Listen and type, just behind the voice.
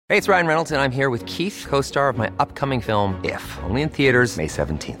Hey, it's Ryan Reynolds, and I'm here with Keith, co-star of my upcoming film, If, only in theaters May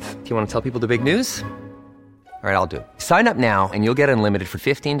 17th. Do you want to tell people the big news? All right, I'll do it. Sign up now and you'll get unlimited for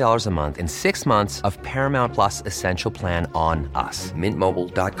 $15 a month and 6 months of Paramount Plus Essential Plan on us.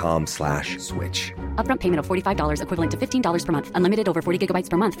 MintMobile.com/switch. Upfront payment of $45 equivalent to $15 per month. Unlimited over 40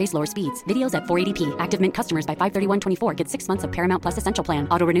 gigabytes per month. Face lower speeds. Videos at 480p. Active Mint customers by 531.24 get 6 months of Paramount Plus Essential Plan.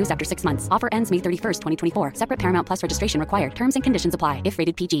 Auto renews after 6 months. Offer ends May 31st, 2024. Separate Paramount Plus registration required. Terms and conditions apply if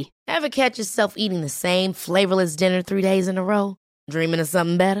rated PG. Ever catch yourself eating the same flavorless dinner 3 days in a row? Dreaming of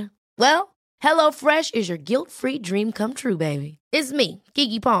something better? Well, HelloFresh is your guilt-free dream come true, baby. It's me,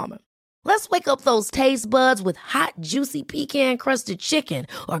 Keke Palmer. Let's wake up those taste buds with hot, juicy pecan-crusted chicken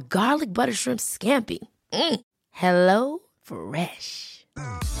or garlic butter shrimp scampi. Hello Fresh.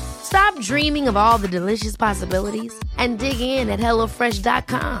 Stop dreaming of all the delicious possibilities and dig in at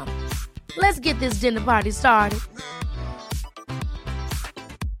HelloFresh.com. Let's get this dinner party started.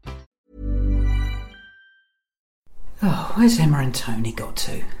 Oh, where's Emma and Tony got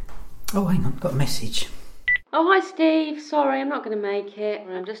to? Oh, hang on, got a message. Oh, hi Steve. Sorry, I'm not going to make it.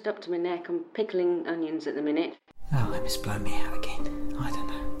 I'm just up to my neck. I'm pickling onions at the minute. Oh, Emma's blown me out again. I don't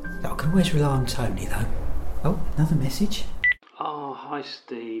know. I can always rely on Tony, though. Oh, another message. Oh, hi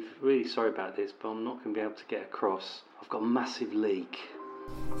Steve. Really sorry about this, but I'm not going to be able to get across. I've got a massive leak.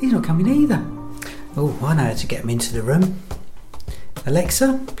 He's not coming either. Oh, I know how to get him into the room.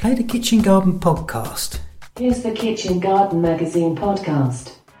 Alexa, play the Kitchen Garden podcast. Here's the Kitchen Garden Magazine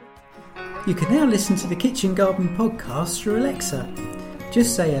podcast. You can now listen to the Kitchen Garden podcast through Alexa.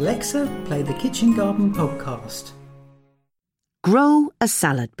 Just say, Alexa, play the Kitchen Garden podcast. Grow a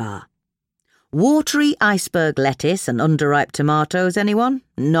salad bar. Watery iceberg lettuce and underripe tomatoes, anyone?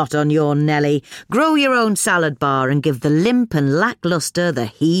 Not on your Nelly. Grow your own salad bar and give the limp and lacklustre the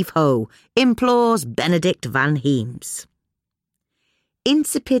heave-ho, implores Benedict Van Heems.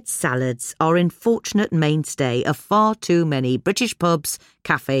 Insipid salads are an unfortunate mainstay of far too many British pubs,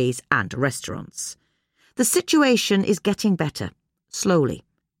 cafes and restaurants. The situation is getting better, slowly.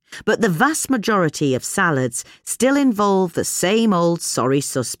 But the vast majority of salads still involve the same old sorry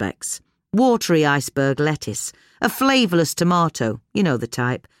suspects. Watery iceberg lettuce, a flavourless tomato, you know the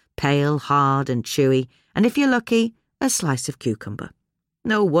type, pale, hard and chewy, and if you're lucky, a slice of cucumber.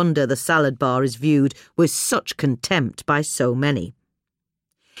 No wonder the salad bar is viewed with such contempt by so many.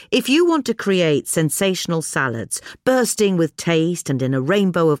 If you want to create sensational salads, bursting with taste and in a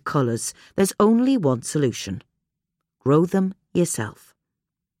rainbow of colours, there's only one solution. Grow them yourself.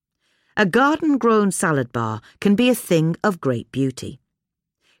 A garden-grown salad bar can be a thing of great beauty.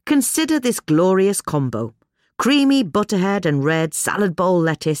 Consider this glorious combo. Creamy butterhead and red salad bowl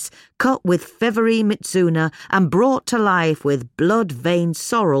lettuce cut with feathery mizuna and brought to life with blood-veined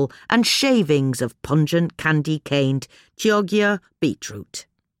sorrel and shavings of pungent candy-caned Chioggia beetroot.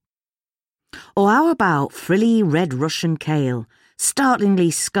 Or how about frilly red Russian kale,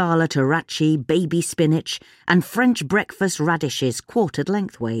 startlingly scarlet arachi baby spinach and French breakfast radishes quartered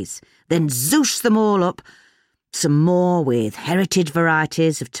lengthways, then zoosh them all up, some more with heritage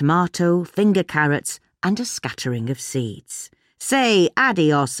varieties of tomato, finger carrots and a scattering of seeds. Say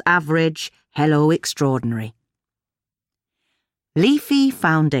adios average, hello extraordinary. Leafy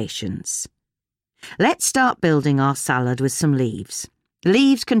foundations. Let's start building our salad with some leaves.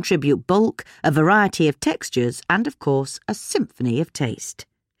 Leaves contribute bulk, a variety of textures, and, of course, a symphony of taste.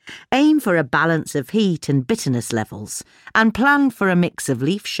 Aim for a balance of heat and bitterness levels, and plan for a mix of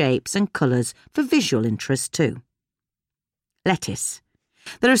leaf shapes and colours for visual interest too. Lettuce.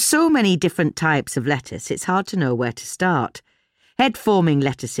 There are so many different types of lettuce, it's hard to know where to start. Head-forming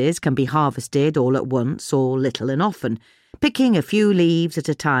lettuces can be harvested all at once or little and often, picking a few leaves at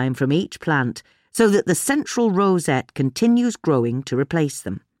a time from each plant, so that the central rosette continues growing to replace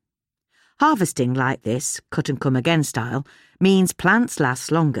them. Harvesting like this, cut-and-come-again style, means plants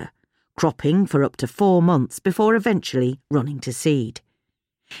last longer, cropping for up to 4 months before eventually running to seed.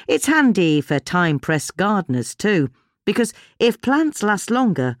 It's handy for time-pressed gardeners too, because if plants last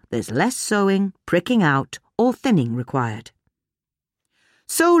longer, there's less sowing, pricking out, or thinning required.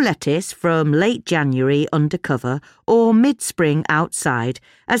 Sow lettuce from late January under cover or mid-spring outside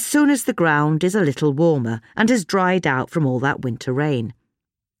as soon as the ground is a little warmer and has dried out from all that winter rain.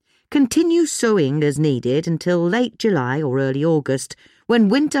 Continue sowing as needed until late July or early August, when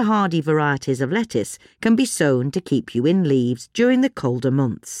winter-hardy varieties of lettuce can be sown to keep you in leaves during the colder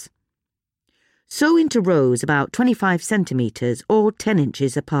months. Sow into rows about 25 centimetres or 10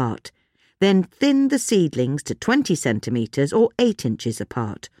 inches apart. Then thin the seedlings to 20 centimetres or 8 inches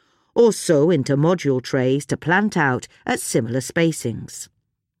apart, or sow into module trays to plant out at similar spacings.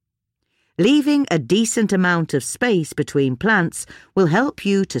 Leaving a decent amount of space between plants will help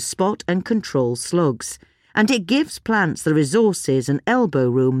you to spot and control slugs, and it gives plants the resources and elbow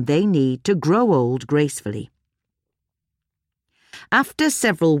room they need to grow old gracefully. After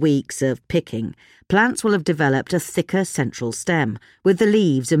several weeks of picking, plants will have developed a thicker central stem, with the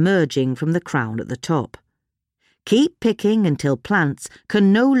leaves emerging from the crown at the top. Keep picking until plants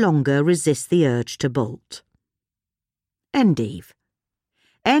can no longer resist the urge to bolt. Endive.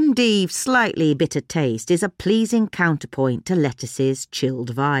 Endive's slightly bitter taste is a pleasing counterpoint to lettuce's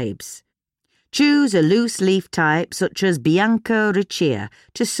chilled vibes. Choose a loose leaf type such as Bianca riccia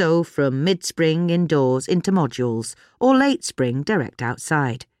to sow from mid-spring indoors into modules or late spring direct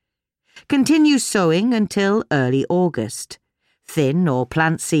outside. Continue sowing until early August. Thin or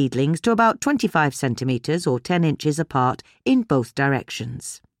plant seedlings to about 25 centimetres or 10 inches apart in both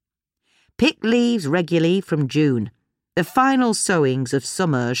directions. Pick leaves regularly from June. The final sowings of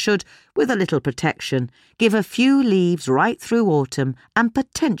summer should, with a little protection, give a few leaves right through autumn and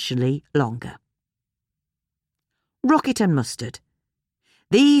potentially longer. Rocket and mustard.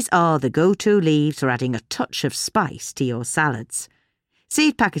 These are the go-to leaves for adding a touch of spice to your salads.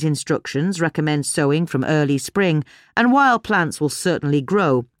 Seed packet instructions recommend sowing from early spring, and while plants will certainly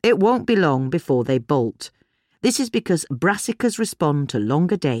grow, it won't be long before they bolt. This is because brassicas respond to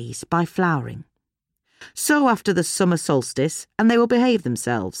longer days by flowering. Sow after the summer solstice and they will behave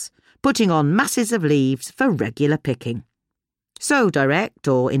themselves, putting on masses of leaves for regular picking. Sow direct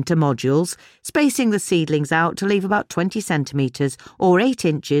or into modules, spacing the seedlings out to leave about 20 centimetres or 8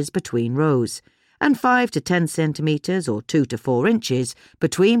 inches between rows, and 5 to 10 centimetres or 2 to 4 inches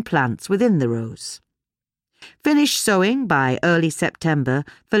between plants within the rows. Finish sowing by early September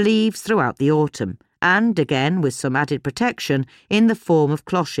for leaves throughout the autumn, and again with some added protection in the form of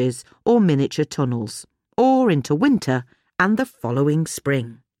cloches or miniature tunnels, or into winter and the following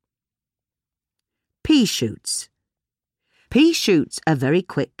spring. Pea shoots. Pea shoots are very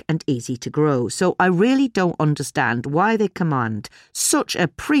quick and easy to grow, so I really don't understand why they command such a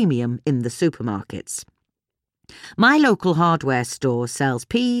premium in the supermarkets. My local hardware store sells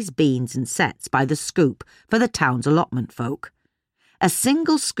peas, beans and sets by the scoop for the town's allotment folk. A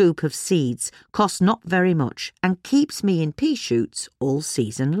single scoop of seeds costs not very much and keeps me in pea shoots all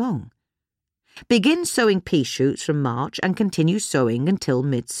season long. Begin sowing pea shoots from March and continue sowing until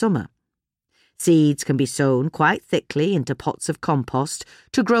midsummer. Seeds can be sown quite thickly into pots of compost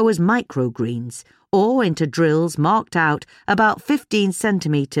to grow as microgreens or into drills marked out about 15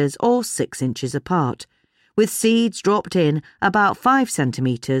 centimetres or 6 inches apart, with seeds dropped in about 5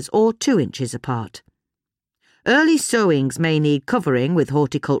 centimetres or 2 inches apart. Early sowings may need covering with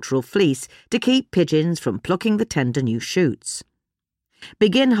horticultural fleece to keep pigeons from plucking the tender new shoots.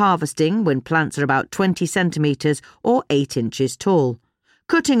 Begin harvesting when plants are about 20 centimetres or 8 inches tall,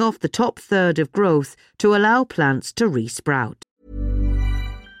 cutting off the top third of growth to allow plants to re-sprout.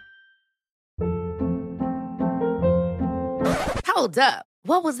 Hold up.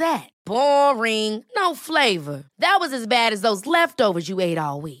 What was that? Boring. No flavor. That was as bad as those leftovers you ate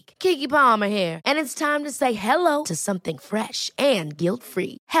all week. Keke Palmer here, and it's time to say hello to something fresh and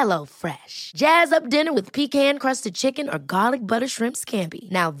guilt-free. Hello Fresh. Jazz up dinner with pecan-crusted chicken or garlic butter shrimp scampi.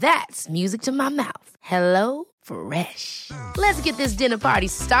 Now that's music to my mouth. Hello Fresh. Let's get this dinner party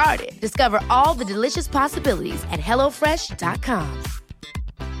started. Discover all the delicious possibilities at HelloFresh.com.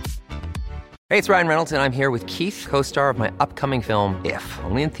 Hey, it's Ryan Reynolds, and I'm here with Keith, co-star of my upcoming film, If,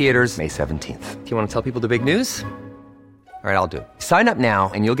 only in theaters May 17th. Do you want to tell people the big news? All right, I'll do it. Sign up now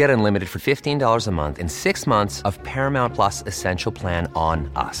and you'll get unlimited for $15 a month and 6 months of Paramount Plus Essential Plan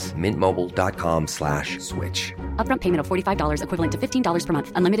on us. MintMobile.com/switch. Upfront payment of $45 equivalent to $15 per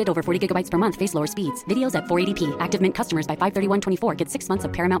month. Unlimited over 40 gigabytes per month. Face lower speeds. Videos at 480p. Active Mint customers by 531.24 get 6 months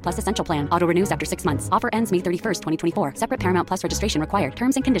of Paramount Plus Essential Plan. Auto renews after 6 months. Offer ends May 31st, 2024. Separate Paramount Plus registration required.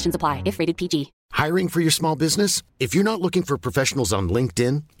 Terms and conditions apply if rated PG. Hiring for your small business? If you're not looking for professionals on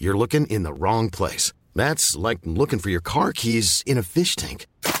LinkedIn, you're looking in the wrong place. That's like looking for your car keys in a fish tank.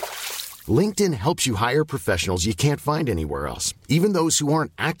 LinkedIn helps you hire professionals you can't find anywhere else, even those who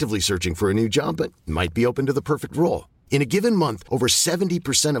aren't actively searching for a new job but might be open to the perfect role. In a given month, over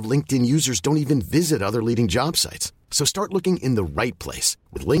 70% of LinkedIn users don't even visit other leading job sites. So start looking in the right place.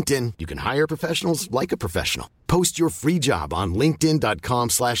 With LinkedIn, you can hire professionals like a professional. Post your free job on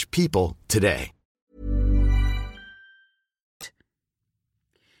linkedin.com/people today.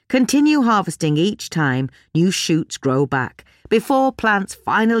 Continue harvesting each time new shoots grow back, before plants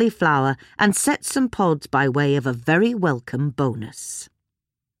finally flower and set some pods by way of a very welcome bonus.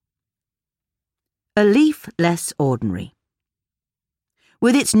 A leaf less ordinary.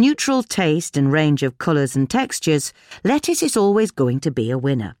 With its neutral taste and range of colours and textures, lettuce is always going to be a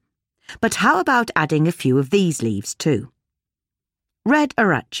winner. But how about adding a few of these leaves too? Red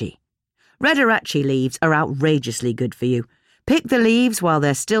arachi. Red arachi leaves are outrageously good for you. Pick the leaves while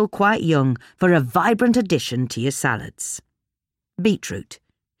they're still quite young for a vibrant addition to your salads. Beetroot.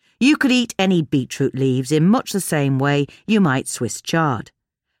 You could eat any beetroot leaves in much the same way you might Swiss chard.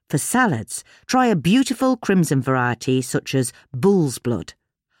 For salads, try a beautiful crimson variety such as bull's blood.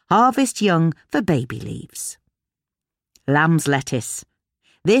 Harvest young for baby leaves. Lamb's lettuce.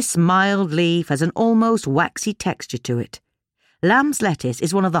 This mild leaf has an almost waxy texture to it. Lamb's lettuce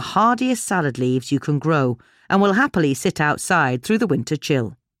is one of the hardiest salad leaves you can grow and will happily sit outside through the winter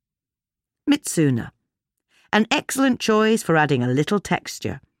chill. Mitsuna. An excellent choice for adding a little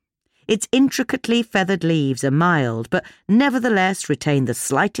texture. Its intricately feathered leaves are mild but nevertheless retain the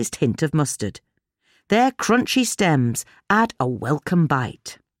slightest hint of mustard. Their crunchy stems add a welcome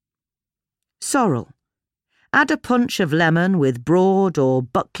bite. Sorrel. Add a punch of lemon with broad or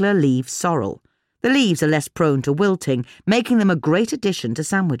buckler leaf sorrel. The leaves are less prone to wilting, making them a great addition to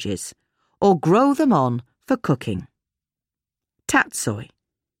sandwiches. Or grow them on for cooking. Tatsoi.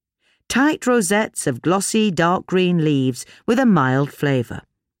 Tight rosettes of glossy dark green leaves with a mild flavour.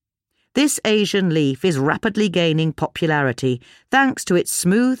 This Asian leaf is rapidly gaining popularity thanks to its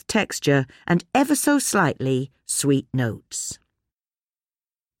smooth texture and ever so slightly sweet notes.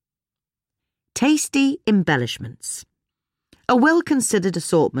 Tasty embellishments. A well-considered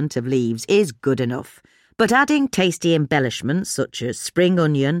assortment of leaves is good enough, but adding tasty embellishments such as spring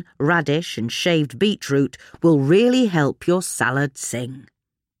onion, radish and shaved beetroot will really help your salad sing.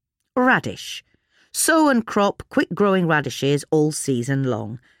 Radish. Sow and crop quick-growing radishes all season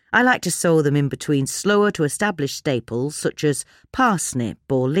long. I like to sow them in between slower-to-establish staples such as parsnip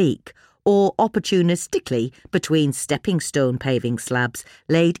or leek, or opportunistically between stepping stone paving slabs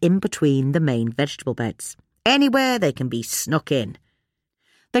laid in between the main vegetable beds. Anywhere they can be snuck in.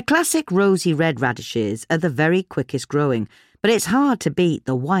 The classic rosy red radishes are the very quickest growing, but it's hard to beat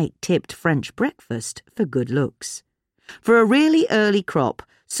the white-tipped French breakfast for good looks. For a really early crop,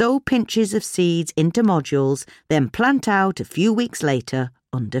 sow pinches of seeds into modules, then plant out a few weeks later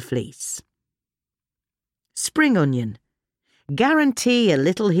under fleece. Spring onion. Guarantee a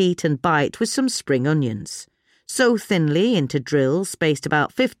little heat and bite with some spring onions. Sow thinly into drills spaced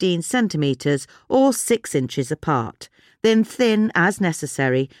about 15 centimetres or 6 inches apart, then thin as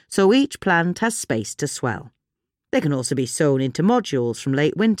necessary so each plant has space to swell. They can also be sown into modules from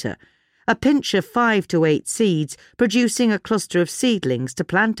late winter, a pinch of 5 to 8 seeds producing a cluster of seedlings to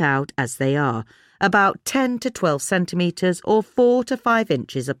plant out as they are, about 10 to 12 centimetres or 4 to 5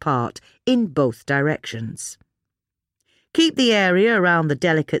 inches apart in both directions. Keep the area around the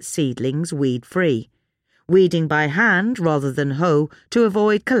delicate seedlings weed-free, weeding by hand rather than hoe to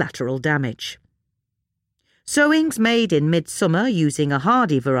avoid collateral damage. Sowings made in midsummer using a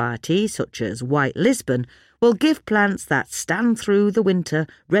hardy variety such as White Lisbon will give plants that stand through the winter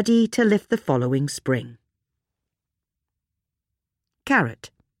ready to lift the following spring.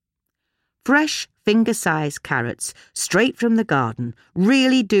 Carrot. Fresh, finger-sized carrots straight from the garden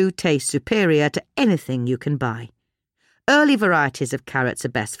really do taste superior to anything you can buy. Early varieties of carrots are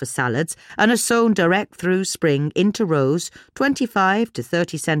best for salads and are sown direct through spring into rows 25 to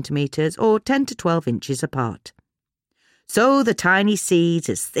 30 centimetres or 10 to 12 inches apart. Sow the tiny seeds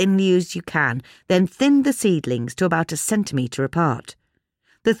as thinly as you can, then thin the seedlings to about 1 centimetre apart.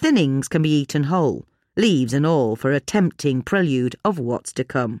 The thinnings can be eaten whole, leaves and all, for a tempting prelude of what's to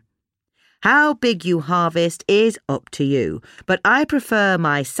come. How big you harvest is up to you, but I prefer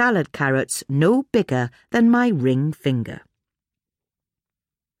my salad carrots no bigger than my ring finger.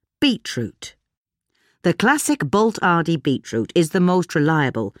 Beetroot. The classic Bolt-Ardy beetroot is the most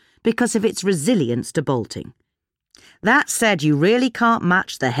reliable because of its resilience to bolting. That said, you really can't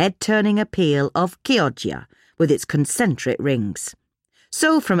match the head-turning appeal of Chioggia with its concentric rings.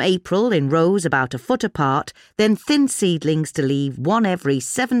 Sow from April in rows about 1 foot apart, then thin seedlings to leave one every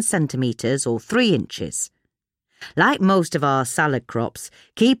 7 centimetres or 3 inches. Like most of our salad crops,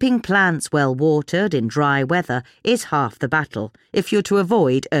 keeping plants well watered in dry weather is half the battle if you're to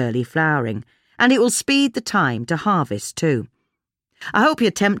avoid early flowering, and it will speed the time to harvest too. I hope you're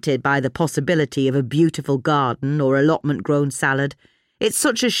tempted by the possibility of a beautiful garden or allotment-grown salad. It's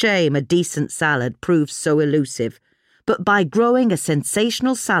such a shame a decent salad proves so elusive. But by growing a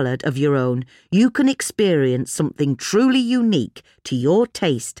sensational salad of your own, you can experience something truly unique to your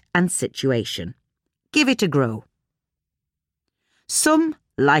taste and situation. Give it a grow. Some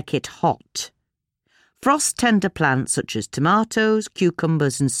like it hot. Frost-tender plants such as tomatoes,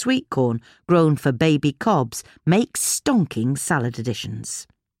 cucumbers and sweet corn grown for baby cobs make stonking salad additions.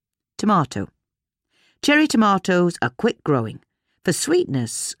 Tomato. Cherry tomatoes are quick-growing. For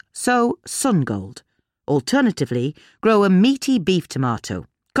sweetness, sow Sungold. Alternatively, grow a meaty beef tomato,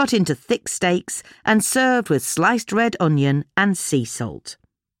 cut into thick steaks and served with sliced red onion and sea salt.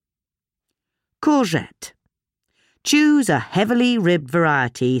 Courgette. Choose a heavily ribbed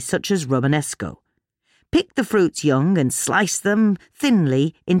variety such as Romanesco. Pick the fruits young and slice them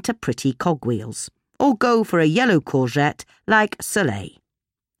thinly into pretty cogwheels, or go for a yellow courgette like Soleil.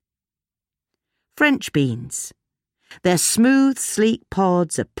 French beans. Their smooth, sleek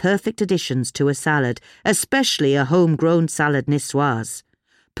pods are perfect additions to a salad, especially a homegrown salad niçoise.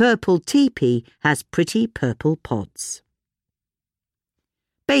 Purple teepee has pretty purple pods.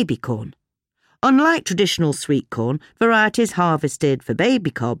 Baby corn. Unlike traditional sweet corn, varieties harvested for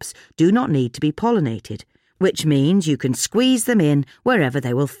baby cobs do not need to be pollinated, which means you can squeeze them in wherever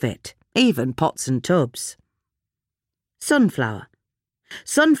they will fit, even pots and tubs. Sunflower.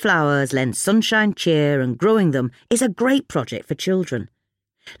 Sunflowers lend sunshine, cheer, and growing them is a great project for children.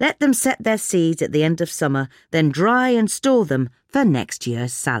 Let them set their seeds at the end of summer, then dry and store them for next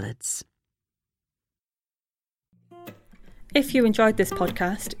year's salads. If you enjoyed this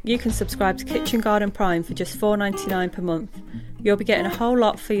podcast, you can subscribe to Kitchen Garden Prime for just $4.99 per month. You'll be getting a whole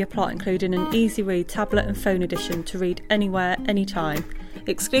lot for your plot, including an easy read tablet and phone edition to read anywhere, anytime,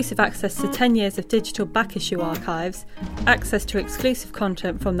 exclusive access to 10 years of digital back issue archives, access to exclusive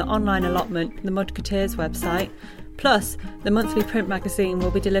content from the online allotment, the Mudketeers website, plus the monthly print magazine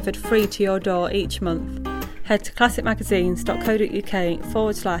will be delivered free to your door each month. Head to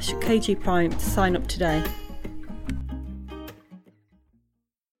classicmagazines.co.uk/KG Prime to sign up today.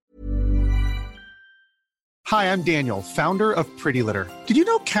 Hi, I'm Daniel, founder of Pretty Litter. Did you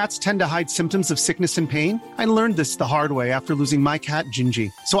know cats tend to hide symptoms of sickness and pain? I learned this the hard way after losing my cat, Gingy.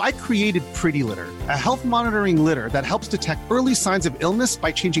 So I created Pretty Litter, a health monitoring litter that helps detect early signs of illness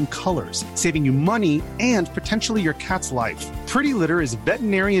by changing colors, saving you money and potentially your cat's life. Pretty Litter is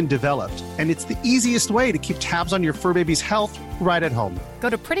veterinarian developed, and it's the easiest way to keep tabs on your fur baby's health right at home. Go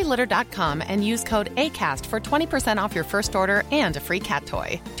to prettylitter.com and use code ACAST for 20% off your first order and a free cat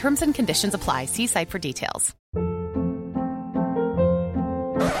toy. Terms and conditions apply. See site for details.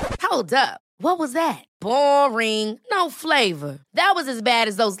 Hold up. What was that? Boring. No flavor. That was as bad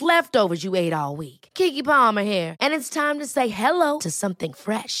as those leftovers you ate all week. Keke Palmer here, and it's time to say hello to something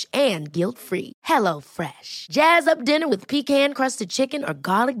fresh and guilt-free. Hello Fresh. Jazz up dinner with pecan-crusted chicken or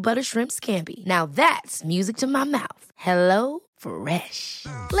garlic butter shrimp scampi. Now that's music to my mouth. Hello Fresh.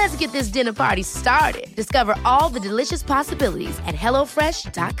 Let's get this dinner party started. Discover all the delicious possibilities at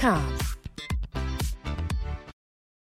HelloFresh.com.